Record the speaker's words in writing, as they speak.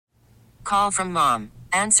call from mom.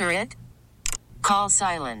 Answer it. Call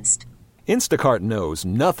silenced. Instacart knows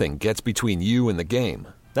nothing gets between you and the game.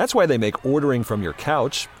 That's why they make ordering from your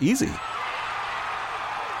couch easy.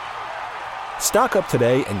 Stock up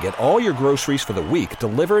today and get all your groceries for the week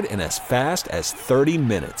delivered in as fast as 30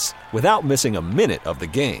 minutes without missing a minute of the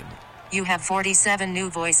game. You have 47 new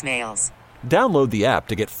voicemails. Download the app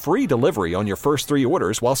to get free delivery on your first 3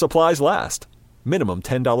 orders while supplies last. Minimum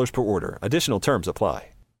 $10 per order. Additional terms apply.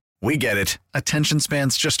 We get it. Attention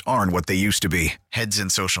spans just aren't what they used to be. Heads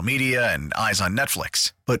in social media and eyes on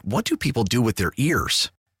Netflix. But what do people do with their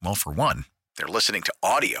ears? Well, for one, they're listening to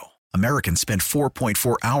audio. Americans spend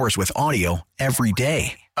 4.4 hours with audio every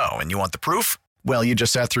day. Oh, and you want the proof? Well, you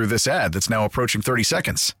just sat through this ad that's now approaching 30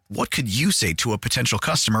 seconds. What could you say to a potential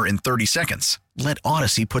customer in 30 seconds? Let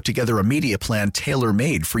Odyssey put together a media plan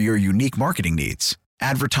tailor-made for your unique marketing needs.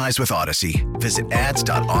 Advertise with Odyssey. Visit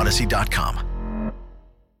ads.odyssey.com.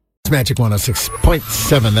 It's Magic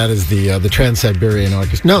 106.7. That is the Trans-Siberian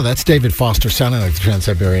Orchestra. No, that's David Foster sounding like the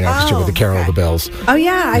Trans-Siberian Orchestra with the Carol of the Bells. Oh,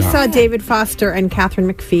 yeah. I saw David Foster and Catherine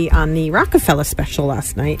McPhee on the Rockefeller special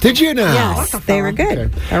last night. Did you know? Yes, they were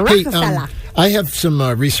good. Okay. Rockefeller. I have some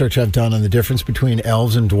research I've done on the difference between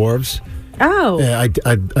elves and dwarves. Oh.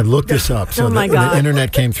 I looked this up. So the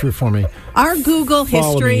internet came through for me. Our Google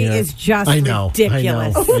history is just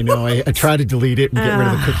ridiculous. I know. I try to delete it and get rid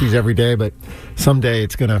of the cookies every day, but someday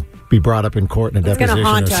it's going to be brought up in court in a deposition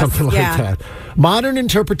or something like that. Modern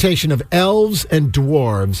interpretation of elves and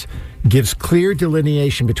dwarves gives clear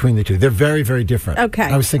delineation between the two. They're very, very different. Okay.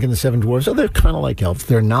 I was thinking the 7 dwarves, they're kind of like elves.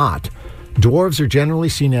 They're not. Dwarves are generally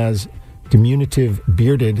seen as diminutive,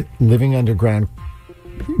 bearded, living underground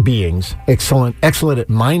beings, excellent at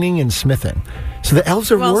mining and smithing. So the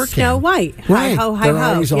elves are working. Snow White. Right. Hi-ho, They're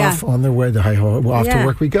hi-ho. always off on their way. Off to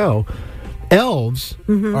work we go. Elves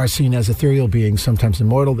are seen as ethereal beings, sometimes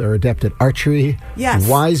immortal. They're adept at archery,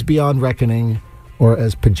 wise beyond reckoning, or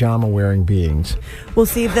as pajama-wearing beings. Well,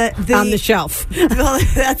 see, on the shelf. Well,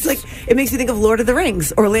 that's like, it makes you think of Lord of the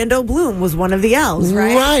Rings. Orlando Bloom was one of the elves,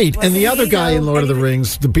 right? Right. And the other guy in Lord of the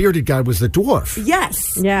Rings, the bearded guy, was the dwarf. Yes.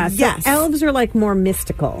 Yeah. So yes. Elves are like more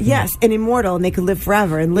mystical. Yes, and immortal, and they could live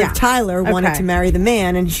forever. And Liv Tyler wanted to marry the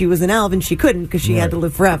man, and she was an elf, and she couldn't because she had to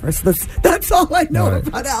live forever. So that's all I know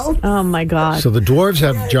about elves. Oh, my God. So the dwarves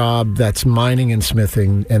have a job that's mining and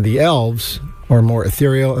smithing, and the elves are more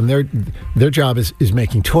ethereal, and their job is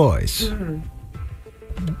making toys.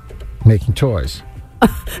 Making toys. I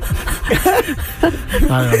don't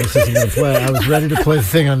know, this isn't going to play. I was ready to play the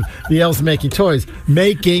thing on the elves making toys.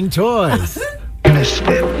 Making toys.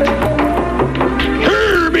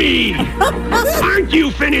 Herbie! Aren't you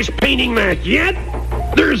finished painting that yet?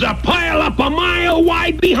 There's a pile up a mile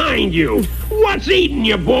wide behind you. What's eating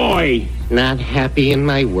you, boy? Not happy in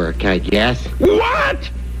my work, I guess. What?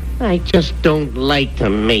 I just don't like to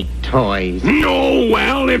make toys. No,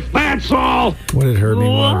 well, if that's all. What did Herbie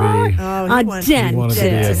want to be? A dentist. He wanted to be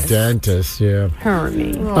a dentist, yeah.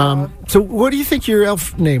 Herbie. So what do you think your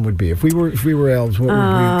elf name would be? If we were elves, what would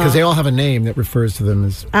we? Because they all have a name that refers to them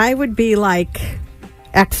as... I would be like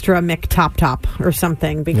extra McTop or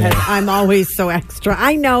something, because I'm always so extra.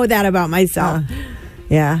 I know that about myself.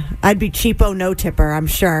 Yeah, I'd be cheapo no tipper, I'm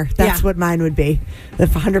sure. That's what mine would be. The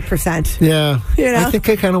 100%. Yeah. You know? I think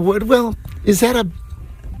I kind of would. Well, is that a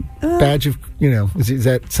badge of, is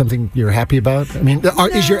that something you're happy about? I mean,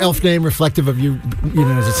 is your elf name reflective of you?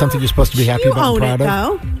 Is it something you're supposed to be happy about and proud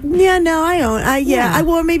of? Yeah, no, I own. I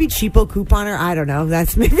will maybe cheapo couponer. I don't know.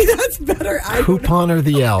 That's better. Couponer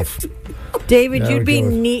the elf. David, you'd be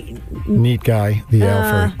neat. Neat guy, the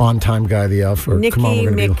elf, or on-time guy, the elf, or Nicky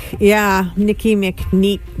Nicky Mc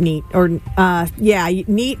neat, or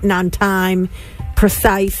neat and on time,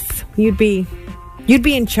 precise. You'd be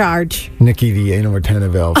in charge. Nicky the anal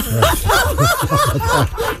retentive elf.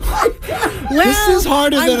 This is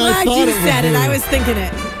harder than I thought it would be. I'm glad you said it. I was thinking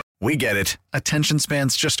it. We get it. Attention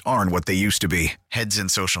spans just aren't what they used to be. Heads in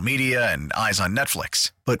social media and eyes on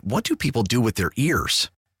Netflix. But what do people do with their ears?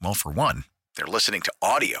 Well, for one, they're listening to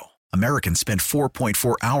audio. Americans spend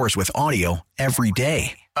 4.4 hours with audio every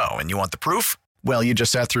day. Oh, and you want the proof? Well, you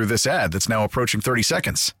just sat through this ad that's now approaching 30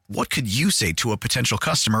 seconds. What could you say to a potential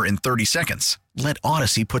customer in 30 seconds? Let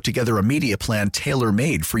Odyssey put together a media plan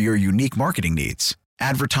tailor-made for your unique marketing needs.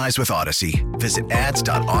 Advertise with Odyssey. Visit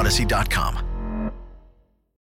ads.odyssey.com.